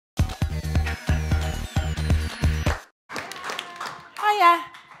Hiya.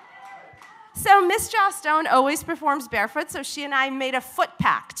 So Miss Joss Stone always performs barefoot, so she and I made a foot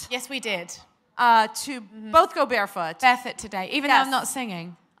pact. Yes, we did. To both go barefoot. Barefoot today. Even though I'm not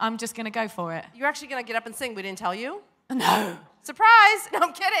singing, I'm just going to go for it. You're actually going to get up and sing. We didn't tell you? No. Surprise! No,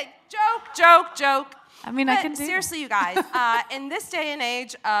 I'm kidding. Joke. I mean, I can do seriously, you guys, in this day and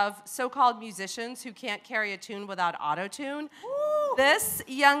age of so-called musicians who can't carry a tune without auto-tune, this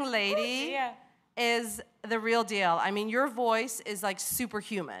young lady is the real deal. I mean, your voice is like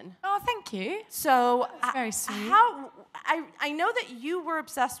superhuman. Oh, thank you. So that's very sweet. I know that you were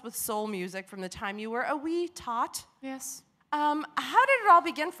obsessed with soul music from the time you were a wee tot. Yes. How did it all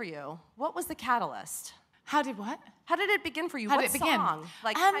begin for you? What was the catalyst? How did what? How did it begin for you? How what did it begin? Song,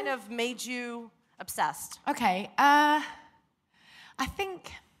 like, kind of made you obsessed? Okay. I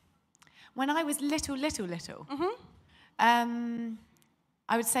think when I was little,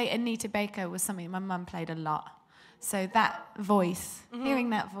 I would say Anita Baker was something my mum played a lot. So that voice, hearing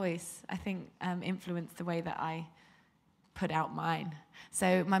that voice, I think influenced the way that I put out mine.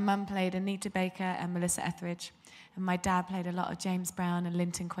 So my mum played Anita Baker and Melissa Etheridge, and my dad played a lot of James Brown and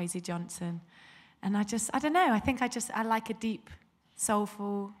Linton Kwesi Johnson. And I don't know, I think I like a deep,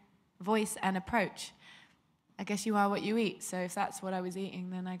 soulful voice and approach. I guess you are what you eat, so if that's what I was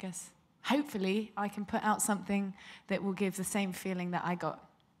eating, then I guess hopefully I can put out something that will give the same feeling that I got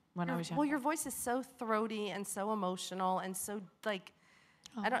when I was young. Well, your voice is so throaty and so emotional and so, like,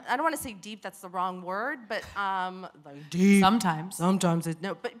 I don't want to say deep, that's the wrong word, but like deep. Sometimes it's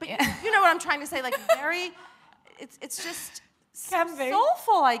no, but yeah. You know what I'm trying to say, like very, it's just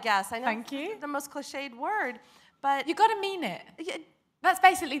soulful, I guess. I know. Thank you. The most cliched word, but you got to mean it. That's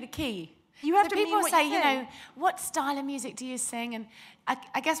basically the key. You have to people mean what say, you know, what style of music do you sing? And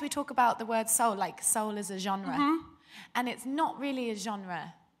I guess we talk about the word soul, like soul is a genre. And it's not really a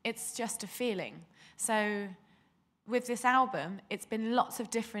genre. It's just a feeling. So with this album, it's been lots of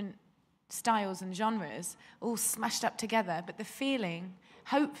different styles and genres all smashed up together. But the feeling,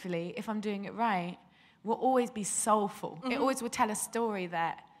 hopefully, if I'm doing it right, will always be soulful. It always will tell a story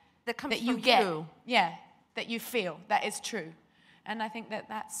that comes you from get. you. Yeah, that you feel, that is true. And I think that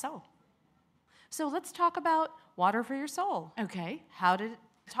that's soul. So let's talk about Water for Your Soul. Okay. How did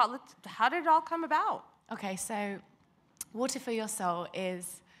it all come about? Okay, so Water for Your Soul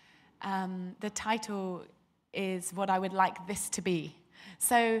is, the title is what I would like this to be.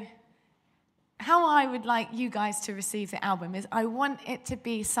 So how I would like you guys to receive the album is I want it to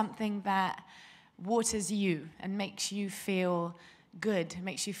be something that waters you and makes you feel good,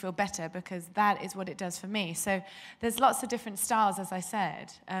 makes you feel better, because that is what it does for me. So there's lots of different styles, as I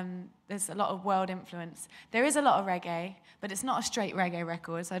said. There's a lot of world influence. There is a lot of reggae, but it's not a straight reggae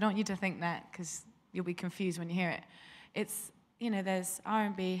record, so I don't want you to think that, because you'll be confused when you hear it. It's, there's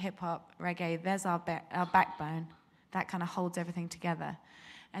R&B, hip-hop, reggae. There's our backbone. That kind of holds everything together.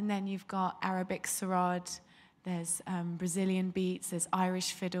 And then you've got Arabic sarod, there's Brazilian beats, there's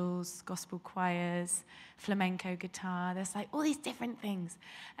Irish fiddles, gospel choirs, flamenco guitar. There's like all these different things.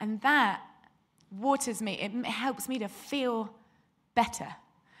 And that waters me. It helps me to feel better.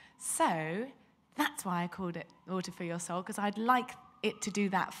 So that's why I called it Water for Your Soul, because I'd like it to do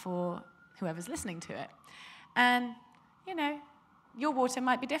that for whoever's listening to it. And, your water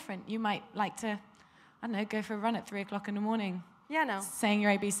might be different. You might like to, I don't know, go for a run at 3 o'clock in the morning. Yeah, no. Saying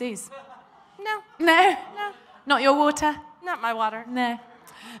your ABCs. No. No? No. Not your water? Not my water. No.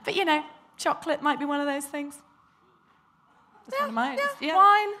 But, chocolate might be one of those things. That's one of mine. Yeah.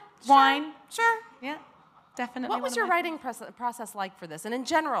 Wine. Sure. Yeah, definitely. What was your writing process like for this? And in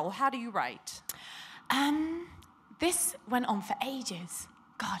general, how do you write? This went on for ages.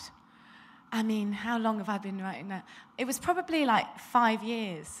 God. I mean, how long have I been writing that? It was probably like 5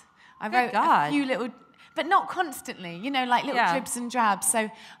 years. I wrote a few little, but not constantly, like little dribs and drabs.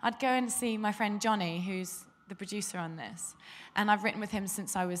 So I'd go and see my friend Johnny, who's the producer on this. And I've written with him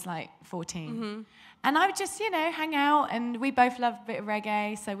since I was like 14. And I would just, hang out, and we both love a bit of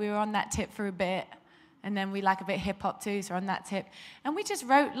reggae, so we were on that tip for a bit. And then we like a bit of hip-hop too, so we're on that tip. And we just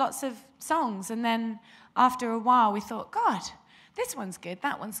wrote lots of songs. And then after a while, we thought, God, this one's good,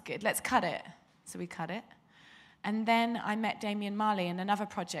 that one's good, let's cut it. So we cut it. And then I met Damian Marley in another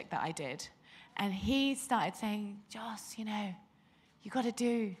project that I did. And he started saying, Joss, you got to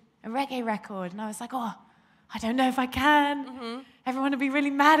do a reggae record. And I was like, oh, I don't know if I can. Everyone would be really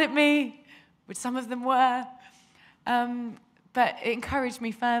mad at me, which some of them were. But it encouraged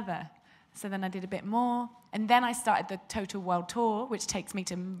me further. So then I did a bit more. And then I started the Total World Tour, which takes me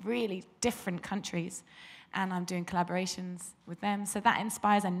to really different countries. And I'm doing collaborations with them. So that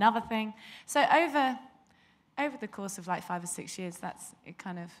inspires another thing. So over the course of like 5 or 6 years, it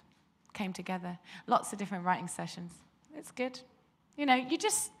kind of came together. Lots of different writing sessions. It's good. You know,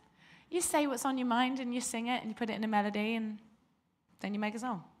 you say what's on your mind and you sing it and you put it in a melody and then you make a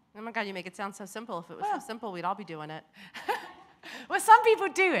song. Oh my God, you make it sound so simple. If it was so simple, we'd all be doing it. Well, some people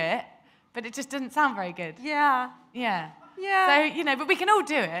do it, but it just doesn't sound very good. Yeah. Yeah. Yeah. So, you know, but we can all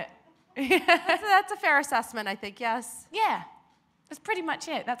do it. That's a fair assessment, I think, yes. Yeah. That's pretty much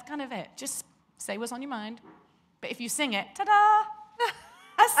it. That's kind of it. Just say what's on your mind. But if you sing it, ta-da!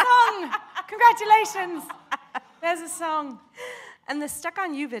 A song! Congratulations! There's a song. And the Stuck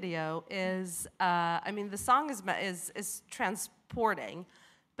on You video is, I mean, the song is transporting,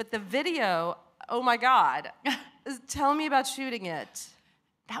 but the video, oh my God. Tell me about shooting it.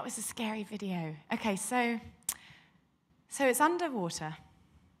 That was a scary video. Okay, so it's underwater.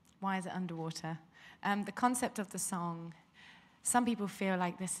 Why is it underwater? The concept of the song, some people feel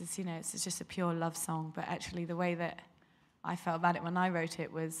like this is, you know, it's just a pure love song, but actually the way that I felt about it when I wrote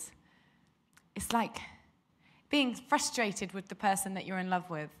it was, it's like being frustrated with the person that you're in love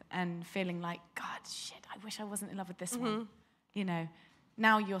with and feeling like, God, shit, I wish I wasn't in love with this one. You know,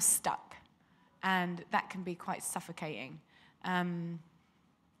 now you're stuck. And that can be quite suffocating. And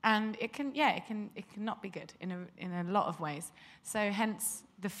it can not be good in a lot of ways. So hence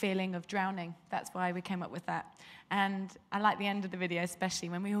the feeling of drowning. That's why we came up with that. And I like the end of the video, especially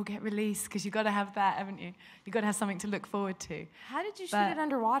when we all get released, because you've got to have that, haven't you? You've got to have something to look forward to. How did you shoot it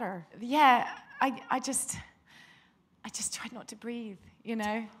underwater? Yeah, I just tried not to breathe, you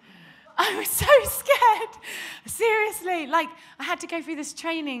know? I was so scared. Seriously, like I had to go through this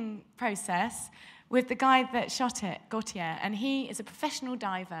training process with the guy that shot it, Gautier, and he is a professional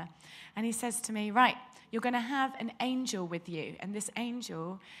diver. And he says to me, right, you're going to have an angel with you, and this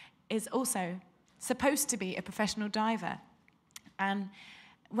angel is also supposed to be a professional diver. And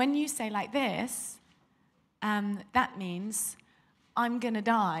when you say like this, that means I'm going to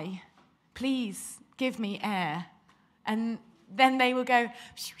die. Please give me air. And then they will go,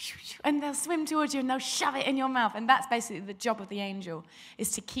 and they'll swim towards you and they'll shove it in your mouth. And that's basically the job of the angel,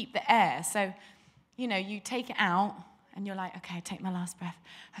 is to keep the air. So, you know, you take it out and you're like, okay, I take my last breath.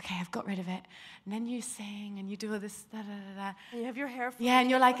 Okay, I've got rid of it. And then you sing and you do all this, da-da-da-da. And you have your hair yeah, and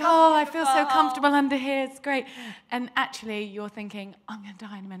you're like, oh, I feel so comfortable under here. It's great. And actually you're thinking, I'm going to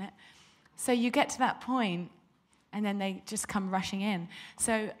die in a minute. So you get to that point and then they just come rushing in.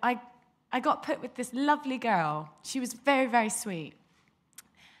 So I got put with this lovely girl. She was very, very sweet.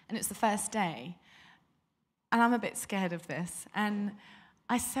 And it's the first day. And I'm a bit scared of this. And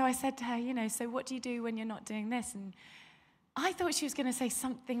so I said to her, you know, so what do you do when you're not doing this? And I thought she was going to say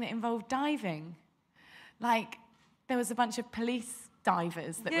something that involved diving. Like, there was a bunch of police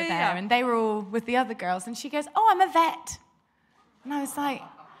divers that were there, and they were all with the other girls. And she goes, oh, I'm a vet. And I was like,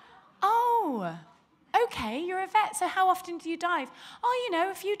 oh, okay, you're a vet. So how often do you dive? Oh, you know,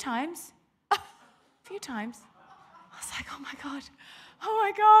 a few times. A few times. I was like, oh, my God. Oh,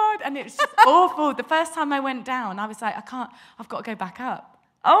 my God. And it was just awful. The first time I went down, I was like, I've got to go back up.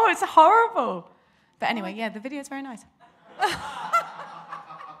 Oh, it's horrible. But anyway, yeah, the video is very nice. It's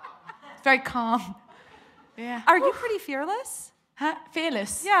very calm. Yeah. Are you pretty fearless? Huh?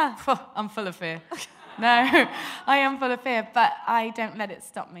 Fearless? Yeah. I'm full of fear. No, I am full of fear, but I don't let it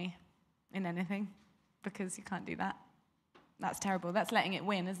stop me in anything, because you can't do that. That's terrible. That's letting it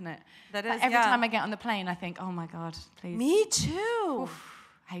win, isn't it? That is, every time I get on the plane, I think, oh, my God, please. Me too. Oof,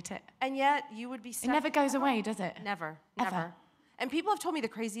 hate it. And yet you would be stuck. It never goes away, does it? Never. Ever. Never. And people have told me the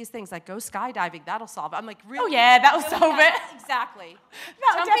craziest things, like go skydiving, that'll solve it. I'm like, really? Oh, yeah, that'll solve it. Exactly.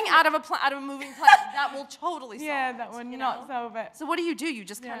 Jumping out of a moving plane, that will totally solve it. Yeah, that will not solve it. So what do? You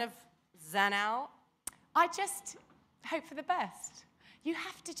just kind of zen out? I just hope for the best. You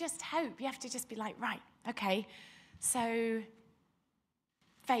have to just hope. You have to just be like, right, okay, so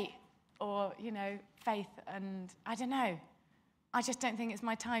fate, or, you know, faith, and I don't know. I just don't think it's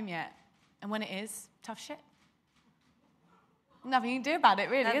my time yet. And when it is, tough shit. Nothing you can do about it,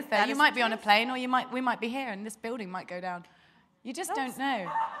 really, is there? You might be on a plane, or we might be here, and this building might go down. You just don't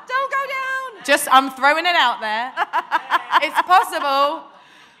know. Don't go down! Just, I'm throwing it out there. It's possible.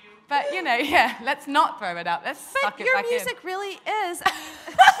 But, you know, yeah, let's not throw it out. Let's suck it back in. Your music really is.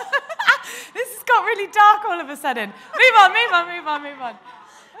 This has got really dark all of a sudden. Move on, move on, move on, move on.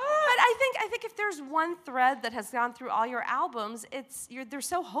 But I think if there's one thread that has gone through all your albums, they're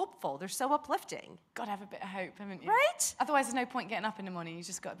so hopeful. They're so uplifting. Got to have a bit of hope, haven't you? Right? Otherwise, there's no point getting up in the morning. You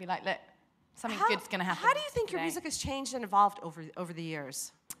just got to be like, look, something good's going to happen. How do you think today. your music has changed and evolved over the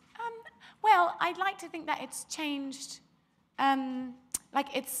years? Well, I'd like to think that it's changed. Like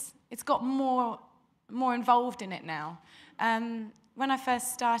it's got more involved in it now. When I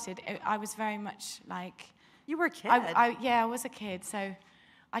first started, I was very much like... You were a kid. I was a kid, so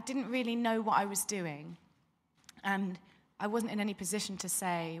I didn't really know what I was doing. And I wasn't in any position to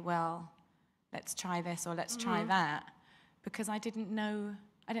say, well, let's try this or let's try that, because I didn't know,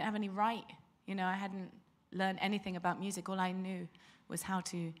 I didn't have any right. You know, I hadn't learned anything about music. All I knew was how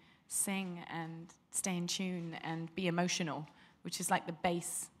to sing and stay in tune and be emotional, which is like the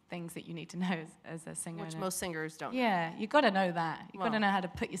base things that you need to know as a singer. Which most singers don't. Yeah, you've got to know that. You've got to know how to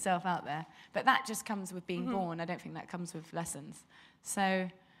put yourself out there. But that just comes with being born. I don't think that comes with lessons. So,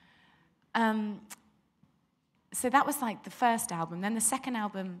 so that was like the first album. Then the second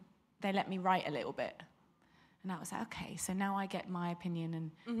album, they let me write a little bit. And I was like, okay, so now I get my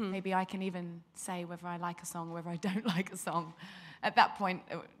opinion, and maybe I can even say whether I like a song or whether I don't like a song. At that point,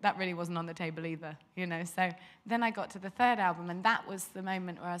 that really wasn't on the table either, you know. So then I got to the third album, and that was the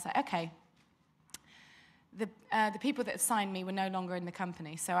moment where I was like, okay, the people that signed me were no longer in the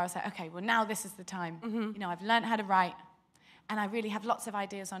company. So I was like, okay, well, now this is the time. You know, I've learned how to write, and I really have lots of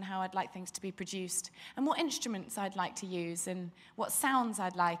ideas on how I'd like things to be produced, and what instruments I'd like to use, and what sounds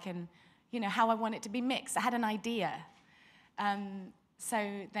I'd like, and you know, how I want it to be mixed. I had an idea. So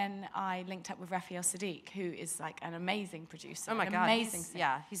then I linked up with Raphael Sadiq, who is like an amazing producer. Oh my God, amazing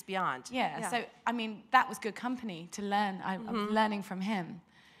yeah, he's beyond. Yeah, so I mean, that was good company to learn. I was learning from him.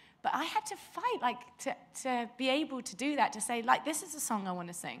 But I had to fight, like, to be able to do that, to say, like, this is a song I want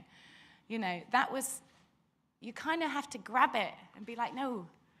to sing. You know, that was, you kind of have to grab it and be like, no,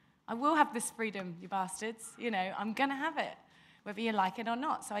 I will have this freedom, you bastards. You know, I'm going to have it, whether you like it or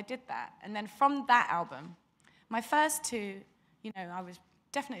not. So I did that. And then from that album, my first two, you know, I was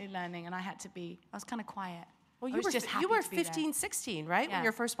definitely learning, and I was kind of quiet. Well, you were 15, 16, right? Yeah. When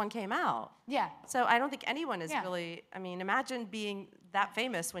your first one came out. Yeah. So I don't think anyone is really, I mean, imagine being that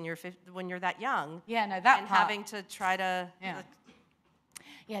famous when you're that young. Yeah, no, that and part. having to try to. Yeah.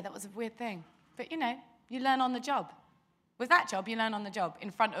 Yeah, that was a weird thing. But, you know, you learn on the job. With that job, you learn on the job in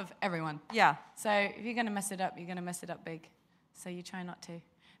front of everyone. Yeah. So if you're going to mess it up, you're going to mess it up big. So you try not to.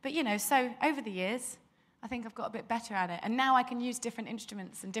 But, you know, so over the years, I think I've got a bit better at it. And now I can use different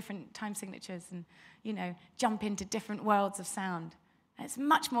instruments and different time signatures and, you know, jump into different worlds of sound. And it's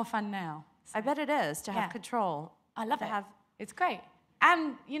much more fun now. So, I bet it is, to have control. I love it. It's great.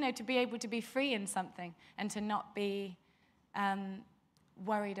 And, you know, to be able to be free in something and to not be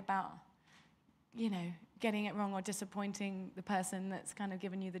worried about, you know, getting it wrong or disappointing the person that's kind of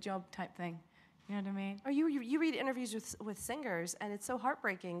given you the job type thing. You know what I mean? Or you read interviews with singers, and it's so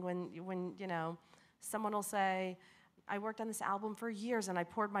heartbreaking when you know, someone will say, I worked on this album for years, and I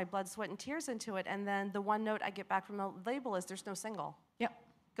poured my blood, sweat, and tears into it, and then the one note I get back from the label is, there's no single. Yep.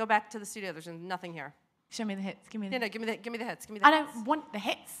 Go back to the studio, there's nothing here. Show me the hits. Give me the hits. Give me the hits. Give me the hits. I don't want the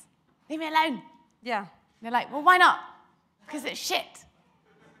hits. Leave me alone. Yeah. They're like, well, why not? Because it's shit.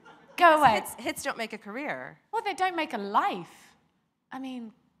 Go away. Hits don't make a career. Well, they don't make a life. I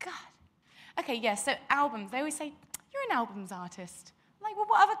mean, God. Okay, yeah, so albums. They always say, you're an albums artist. I'm like, well,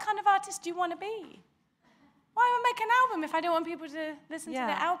 what other kind of artist do you want to be? Why would I make an album if I don't want people to listen to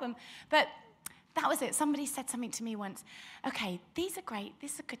the album? But that was it. Somebody said something to me once. Okay, these are great.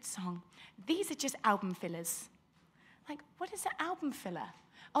 This is a good song. These are just album fillers. Like, what is an album filler?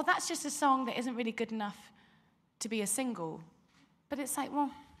 Oh, that's just a song that isn't really good enough to be a single. But it's like,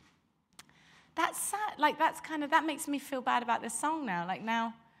 well, that's sad. Like, that makes me feel bad about this song now. Like,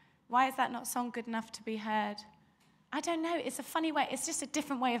 now, why is that not song good enough to be heard? I don't know. It's a funny way. It's just a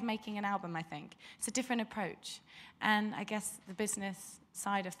different way of making an album, I think. It's a different approach. And I guess the business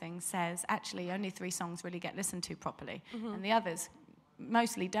side of things says, actually, only 3 songs really get listened to properly, and the others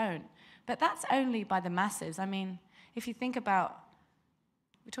mostly don't. But that's only by the masses. I mean, if you think about,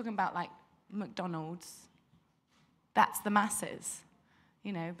 we're talking about, like, McDonald's, that's the masses,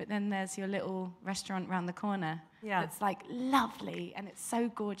 you know, but then there's your little restaurant around the corner that's, like, lovely, and it's so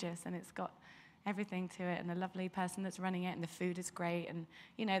gorgeous, and it's got everything to it, and a lovely person that's running it, and the food is great, and,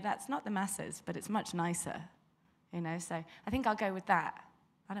 you know, that's not the masses, but it's much nicer, you know, so I think I'll go with that.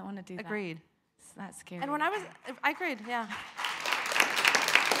 I don't want to do that. Agreed. That's scary. And I agreed, yeah.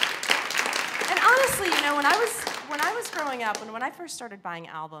 And honestly, you know, when I was growing up, and when I first started buying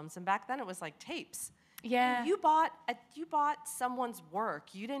albums, and back then it was like tapes. Yeah. You bought someone's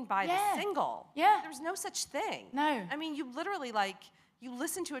work. You didn't buy the single. Yeah. There's no such thing. No. I mean, you literally, like, you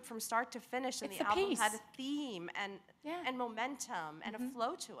listened to it from start to finish, and It's the a album piece. had a theme and momentum and a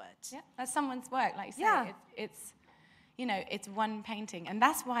flow to it. Yeah, that's someone's work, like you say. Yeah. It's, you know, it's one painting. And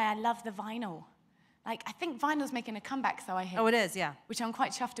that's why I love the vinyl. Like, I think vinyl's making a comeback, so I hear. Oh, it is, yeah. Which I'm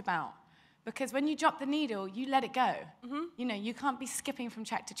quite chuffed about. Because when you drop the needle, you let it go. You know, you can't be skipping from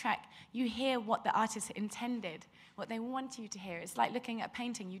track to track. You hear what the artist intended, what they want you to hear. It's like looking at a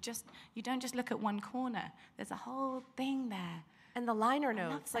painting. You don't just look at one corner. There's a whole thing there. And the liner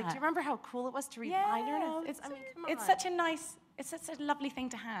notes. Like, do you remember how cool it was to read liner notes? I mean, come on. It's such a nice, it's such a lovely thing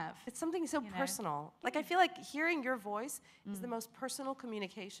to have. It's something so personal. Like, I feel like hearing your voice is the most personal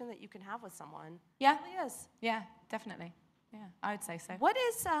communication that you can have with someone. Yeah. It really is. Yeah, definitely. Yeah, I would say so. What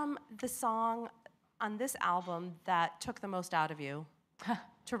is the song on this album that took the most out of you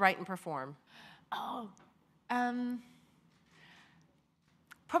to write and perform? Oh,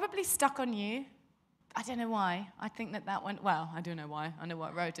 probably Stuck on You. I don't know why. I think that one, well, I do know why. I know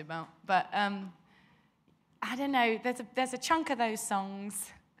what I wrote about. But I don't know. There's a chunk of those songs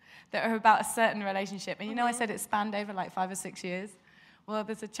that are about a certain relationship. And you know I said it spanned over like 5 or 6 years? Well,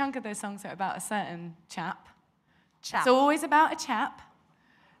 there's a chunk of those songs that are about a certain chap. It's always about a chap.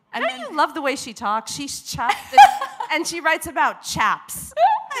 And don't you love the way she talks? She's chapped and she writes about chaps.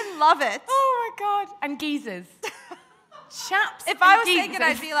 I love it. Oh, my God. And geezers. Chaps. If I was thinking,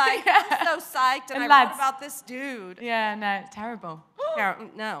 I'd be like, I'm so psyched, and I wrote about this dude. Yeah, no, it's terrible.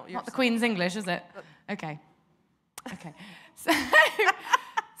 No, not the Queen's English, is it? Okay. Okay.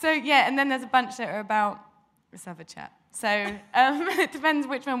 So yeah, and then there's a bunch that are about this other chap. So it depends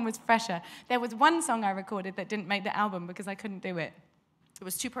which one was fresher. There was one song I recorded that didn't make the album because I couldn't do it. It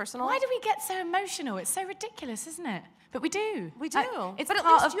was too personal? Why do we get so emotional? It's so ridiculous, isn't it? But we do. We do. It's but part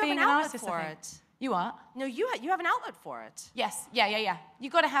at least of being you have an outlet artist, for it. You are? No, you have an outlet for it. Yes. Yeah.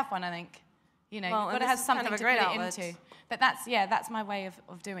 You've got to have one, I think. You know, well, you've got to have something to put it outlet. into. But that's my way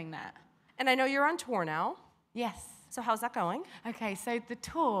of doing that. And I know you're on tour now. Yes. So how's that going? Okay, so the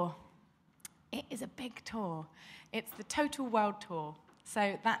tour, it is a big tour. It's the Total World Tour.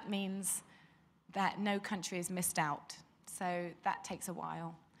 So that means that no country is missed out. So that takes a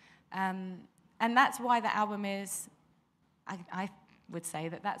while. And that's why the album is, I would say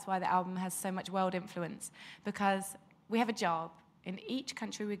that's why the album has so much world influence, because we have a job. In each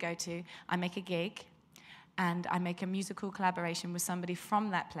country we go to, I make a gig, and I make a musical collaboration with somebody from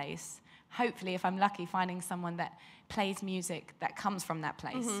that place. Hopefully, if I'm lucky, finding someone that plays music that comes from that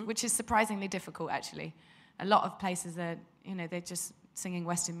place, which is surprisingly difficult, actually. A lot of places are, they're just singing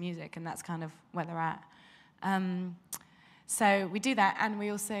Western music, and that's kind of where they're at. So we do that, and we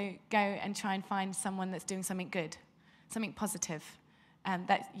also go and try and find someone that's doing something good, something positive.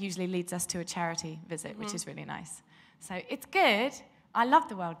 That usually leads us to a charity visit, which is really nice. So it's good. I love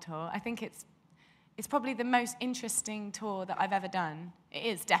the world tour. I think it's probably the most interesting tour that I've ever done. It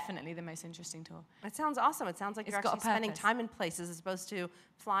is definitely the most interesting tour. It sounds awesome. It sounds like you're actually spending time in places as opposed to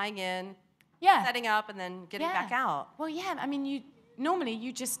flying in, setting up, and then getting back out. Well, yeah. I mean, normally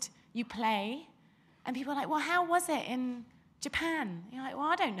you play, and people are like, well, how was it in Japan? You're like, well,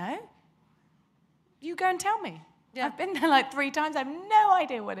 I don't know. You go and tell me. Yeah. I've been there like 3 times. I have no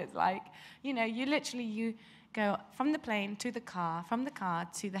idea what it's like. You go from the plane to the car, from the car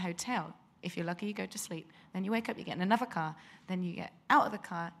to the hotel. If you're lucky, you go to sleep. Then you wake up, you get in another car. Then you get out of the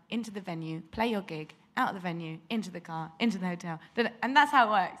car, into the venue, play your gig, out of the venue, into the car, into the hotel. And that's how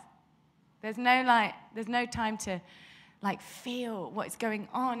it works. There's no time to feel what's going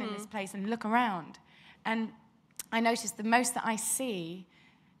on in this place and look around. And I noticed the most that I see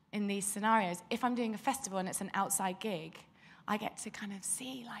in these scenarios, if I'm doing a festival and it's an outside gig, I get to kind of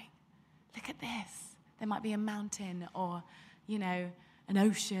see, look at this. There might be a mountain or, an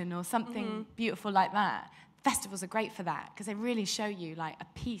ocean or something beautiful like that. Festivals are great for that because they really show you, a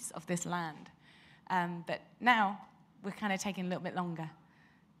piece of this land. But now we're kind of taking a little bit longer.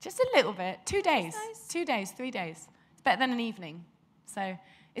 Just a little bit. 2 days. Nice. 2 days, 3 days. It's better than an evening. So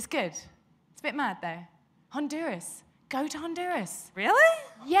it's good. It's a bit mad, though. Honduras. Go to Honduras. Really?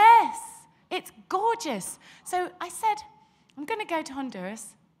 Yes. It's gorgeous. So I said, I'm going to go to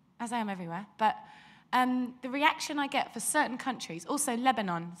Honduras, as I am everywhere, but the reaction I get for certain countries, also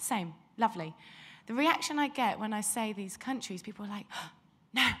Lebanon, same, lovely. The reaction I get when I say these countries, people are like, oh,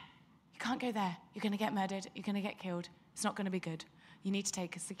 no, you can't go there. You're going to get murdered. You're going to get killed. It's not going to be good. You need to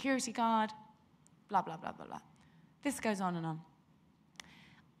take a security guard, blah, blah, blah, blah, blah. This goes on and on.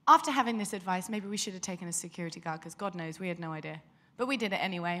 After having this advice, maybe we should have taken a security guard, because God knows, we had no idea. But we did it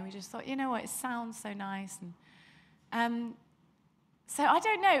anyway. We just thought, you know what, it sounds so nice. And so I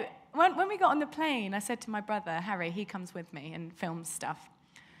don't know. When we got on the plane, I said to my brother, Harry, he comes with me and films stuff.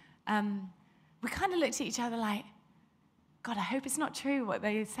 We kind of looked at each other like, God, I hope it's not true what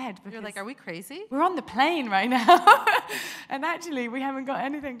they said. You're like, are we crazy? We're on the plane right now. And actually, we haven't got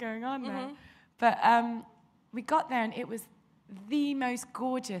anything going on there. But we got there, and it was the most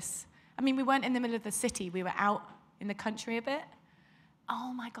gorgeous. I mean, we weren't in the middle of the city. We were out in the country a bit.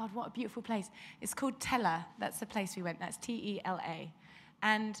 Oh, my God, what a beautiful place. It's called Tela. That's the place we went. That's Tela.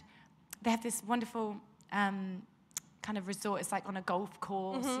 And they have this wonderful kind of resort. It's like on a golf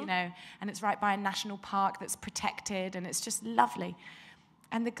course, you know, and it's right by a national park that's protected, and it's just lovely.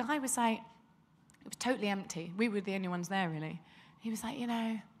 And the guy was like, it was totally empty. We were the only ones there, really. He was like, you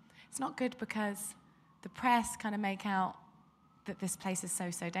know, it's not good because the press kind of make out that this place is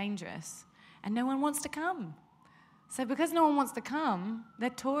so dangerous, and no one wants to come. So because no one wants to come, the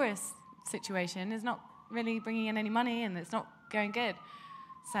tourist situation is not really bringing in any money, and it's not going good.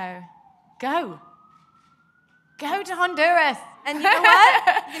 So go to Honduras. And you know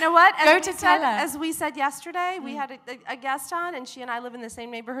what? You know what? Go to Teller. As we said yesterday, we had a guest on, and she and I live in the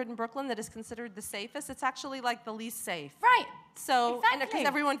same neighborhood in Brooklyn that is considered the safest. It's actually like the least safe. Right. So, exactly. because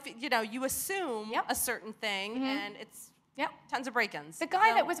everyone, you know, you assume a certain thing, and it's tons of break-ins. The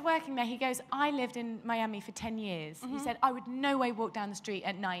guy that was working there, he goes, I lived in Miami for 10 years. He said, I would no way walk down the street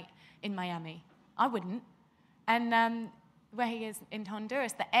at night in Miami. I wouldn't. And where he is in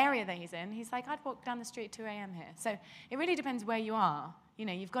Honduras, the area that he's in, he's like, I'd walk down the street at 2 a.m. here. So it really depends where you are. You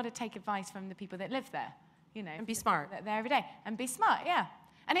know, you've got to take advice from the people that live there. You know, and be smart. They're there every day. And be smart, yeah.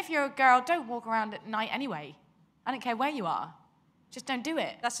 And if you're a girl, don't walk around at night anyway. I don't care where you are. Just don't do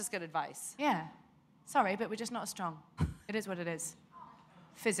it. That's just good advice. Yeah. Sorry, but we're just not as strong. It is what it is,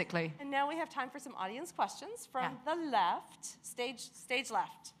 physically. And now we have time for some audience questions from the left, stage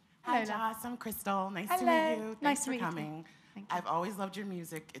left. Hi, Joss. I'm Crystal. Nice to Hello. meet you. Nice Thanks to for meet you. coming. Thank you. I've always loved your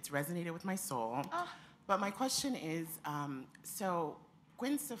music. It's resonated with my soul. Oh. But my question is, so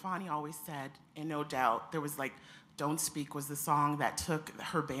Gwen Stefani always said, in No Doubt, there was like, Don't Speak was the song that took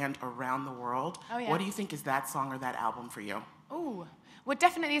her band around the world. Oh, yeah. What do you think is that song or that album for you? Ooh. Well,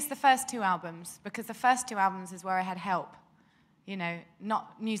 definitely it's the first two albums, because the first two albums is where I had help. You know,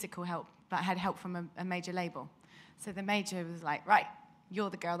 not musical help, but I had help from a major label. So the major was like, right,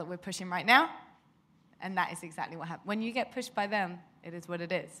 you're the girl that we're pushing right now. And that is exactly what happened. When you get pushed by them, it is what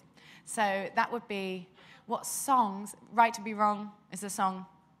it is. So that would be what songs, Right to Be Wrong is a song,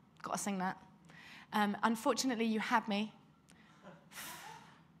 got to sing that. Unfortunately, You Had Me.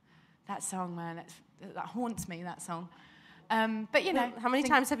 That song, man, that haunts me, that song. But you know. How many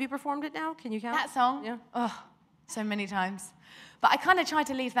times have you performed it now? Can you count? That song? Yeah. Oh, so many times. But I kind of tried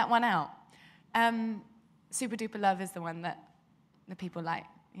to leave that one out. Super Duper Love is the one that the people like,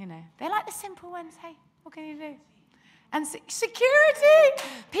 you know. They like the simple ones. Hey, what can you do? And Security!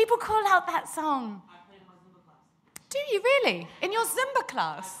 People call out that song. I play in my Zumba class. Do you really? In your Zumba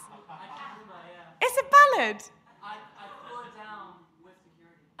class? I do Zumba, yeah. It's a ballad. I pull it down with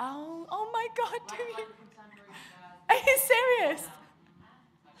Security. Oh my God, do you? Like contemporary jazz. Are you serious?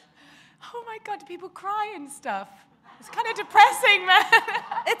 Oh my God, do people cry and stuff? It's kind of depressing, man.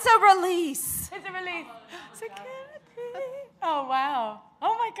 It's a release. It's a relief. Security. Oh, wow.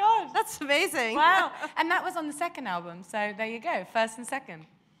 Oh, my God. That's amazing. Wow. And that was on the second album, so there you go, first and second.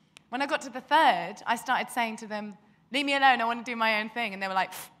 When I got to the third, I started saying to them, leave me alone, I want to do my own thing. And they were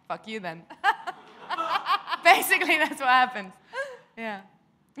like, fuck you then. Basically, that's what happens. Yeah.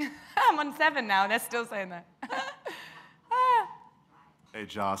 I'm on 7 now, they're still saying that. Hey,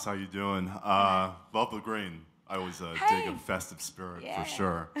 Joss, how you doing? Love the green. I always dig a festive spirit, for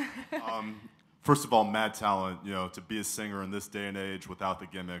sure. First of all, mad talent, you know, to be a singer in this day and age without the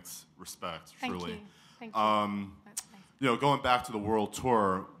gimmicks, respect, truly. Thank you. Thank you. That's nice. You know, going back to the world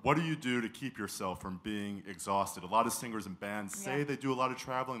tour, what do you do to keep yourself from being exhausted? A lot of singers and bands say they do a lot of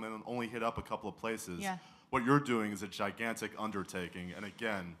traveling and then only hit up a couple of places. Yeah. What you're doing is a gigantic undertaking, and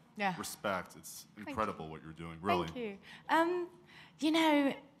again, respect. It's incredible what you're doing, really. Thank you. You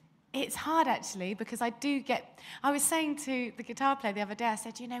know, it's hard actually, because I was saying to the guitar player the other day, I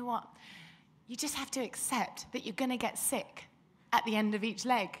said, you know what? You just have to accept that you're going to get sick at the end of each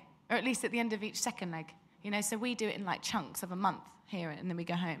leg, or at least at the end of each second leg. You know, so we do it in like chunks of a month here, and then we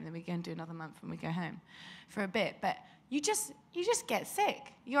go home, and then we go and do another month, and we go home for a bit. But you just get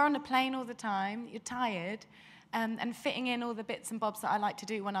sick. You're on a plane all the time. You're tired, and fitting in all the bits and bobs that I like to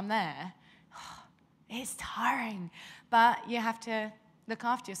do when I'm there, it's tiring. But you have to look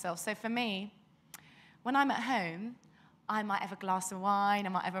after yourself. So for me, when I'm at home, I might have a glass of wine, I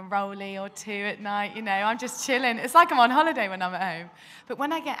might have a rollie or two at night, you know, I'm just chilling. It's like I'm on holiday when I'm at home. But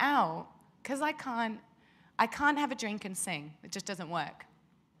when I get out, because I can't have a drink and sing. It just doesn't work.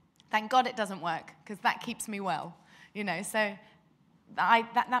 Thank God it doesn't work, because that keeps me well, you know. So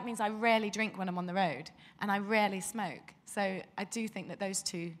that means I rarely drink when I'm on the road, and I rarely smoke. So I do think that those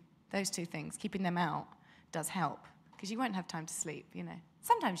two things, keeping them out, does help, because you won't have time to sleep, you know.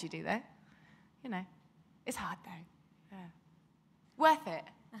 Sometimes you do, though. You know, it's hard, though. Yeah. Worth it.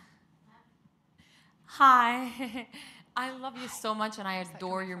 Hi. I love you so much, and I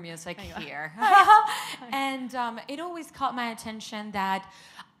adore your music here. And it always caught my attention that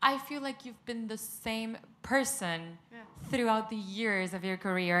I feel like you've been the same person throughout the years of your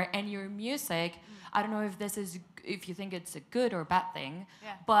career, and your music. I don't know if you think it's a good or bad thing,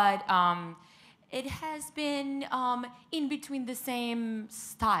 but it has been in between the same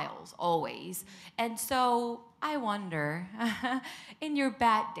styles always. And so I wonder, in your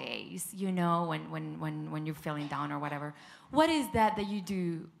bad days, you know, when you're feeling down or whatever, what is that you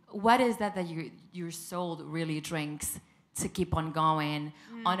do? What is that your soul really drinks to keep on going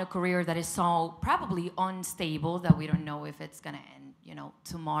on a career that is so probably unstable that we don't know if it's gonna end, you know,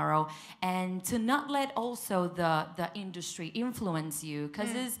 tomorrow, and to not let also the industry influence you,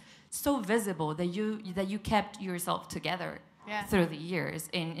 because it's so visible that you kept yourself together through the years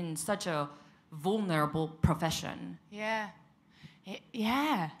in such a vulnerable profession. Yeah,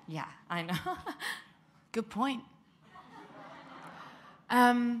 I know. good point.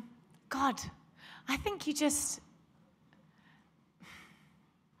 God, I think you just.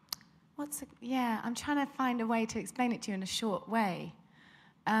 I'm trying to find a way to explain it to you in a short way.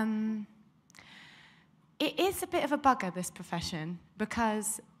 It is a bit of a bugger, this profession,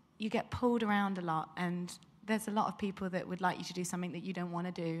 because you get pulled around a lot, and there's a lot of people that would like you to do something that you don't want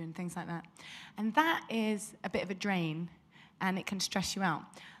to do and things like that. And that is a bit of a drain, and it can stress you out.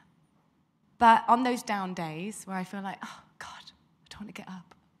 But on those down days where I feel like, oh, God, I don't want to get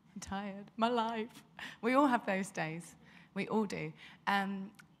up. I'm tired. My life. We all have those days. We all do.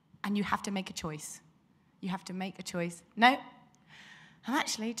 And you have to make a choice. You have to make a choice. No, I'm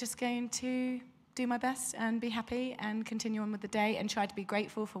actually just going to do my best and be happy and continue on with the day and try to be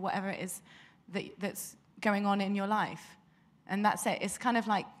grateful for whatever it is that's going on in your life. And that's it. It's kind of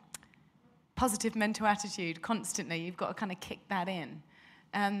like positive mental attitude constantly. You've got to kind of kick that in.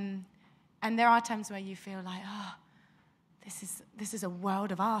 And there are times where you feel like, oh, this is a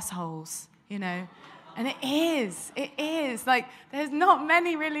world of assholes, you know. And it is. Like, there's not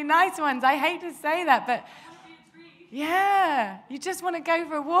many really nice ones. I hate to say that, but yeah, you just want to go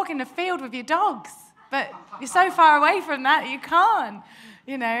for a walk in the field with your dogs. But you're so far away from that, you can't,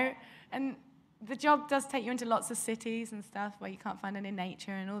 you know. And the job does take you into lots of cities and stuff where you can't find any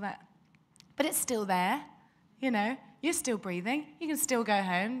nature and all that. But it's still there, you know. You're still breathing. You can still go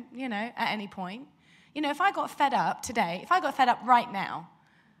home, you know, at any point. You know, if I got fed up today, if I got fed up right now,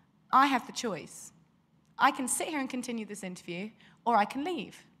 I have the choice. I can sit here and continue this interview, or I can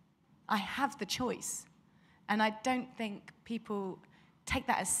leave. I have the choice. And I don't think people take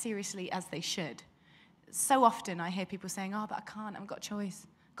that as seriously as they should. So often I hear people saying, oh, but I can't, I haven't got a choice,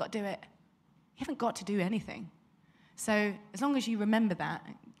 got to do it. You haven't got to do anything. So as long as you remember that,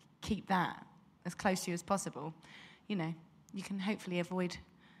 keep that as close to you as possible, you know, you can hopefully avoid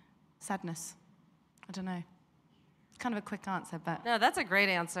sadness. I don't know. Kind of a quick answer, but... No, that's a great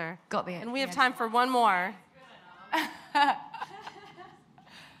answer. Got the... And we have time for one more. All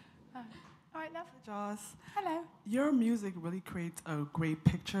right, love. Joss. Hello. Your music really creates a great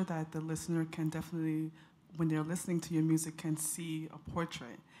picture that the listener can definitely, when they're listening to your music, can see a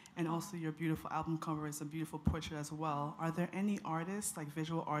portrait. And also your beautiful album cover is a beautiful portrait as well. Are there any artists, like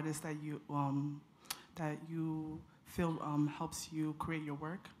visual artists, that you feel helps you create your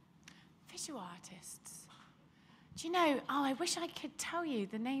work? Visual artists. Do you know, I wish I could tell you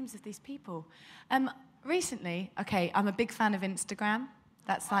the names of these people. Recently, okay, I'm a big fan of Instagram.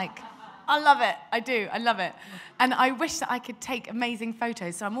 That's like, I love it. I do. I love it. And I wish that I could take amazing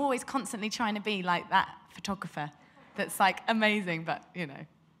photos. So I'm always constantly trying to be like that photographer that's like amazing, but, you know,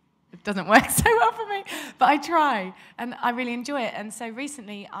 it doesn't work so well for me. But I try, and I really enjoy it. And so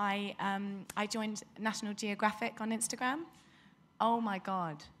recently, I joined National Geographic on Instagram. Oh my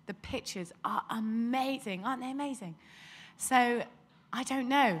God, the pictures are amazing. Aren't they amazing? So I don't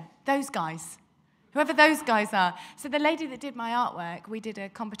know, those guys, whoever those guys are. So the lady that did my artwork, we did a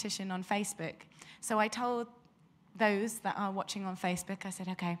competition on Facebook. So I told those that are watching on Facebook, I said,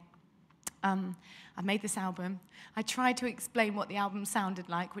 okay, I made this album. I tried to explain what the album sounded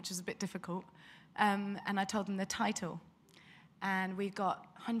like, which was a bit difficult. And I told them the title. And we got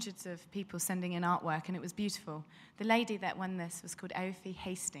hundreds of people sending in artwork, and it was beautiful. The lady that won this was called Ophi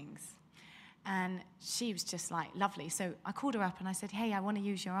Hastings, and she was just like lovely. So I called her up and I said, hey, I want to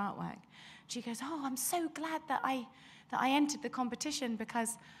use your artwork. She goes, oh, I'm so glad that I entered the competition,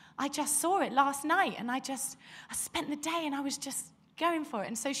 because I just saw it last night, and I spent the day and I was just going for it.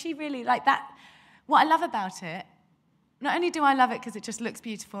 And so she really, like that, what I love about it, not only do I love it because it just looks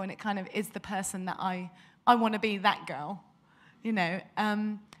beautiful and it kind of is the person that I want to be, that girl, you know,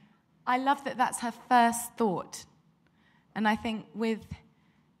 I love that that's her first thought. And I think with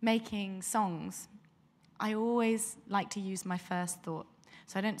making songs, I always like to use my first thought.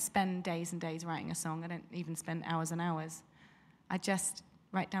 So I don't spend days and days writing a song. I don't even spend hours and hours. I just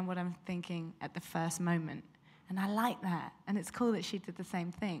write down what I'm thinking at the first moment. And I like that. And it's cool that she did the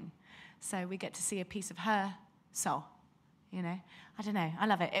same thing. So we get to see a piece of her soul, you know. I don't know, I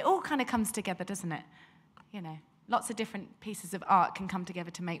love it. It all kind of comes together, doesn't it? You know, lots of different pieces of art can come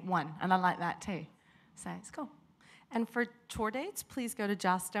together to make one. And I like that too. So it's cool. And for tour dates, please go to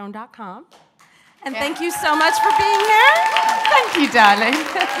jossstone.com. And thank you so much for being here. Thank you, darling.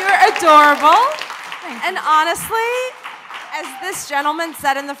 You're adorable. Thank and you. honestly, as this gentleman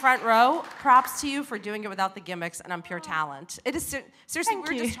said in the front row, props to you for doing it without the gimmicks and on pure talent. It is seriously, Thank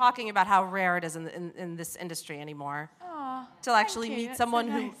we're you. just talking about how rare it is in this industry anymore. Aw, To actually thank you. meet That's someone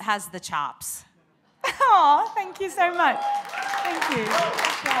so who nice. has the chops. Oh, thank you so much. Thank you.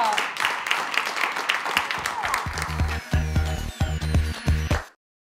 Good job.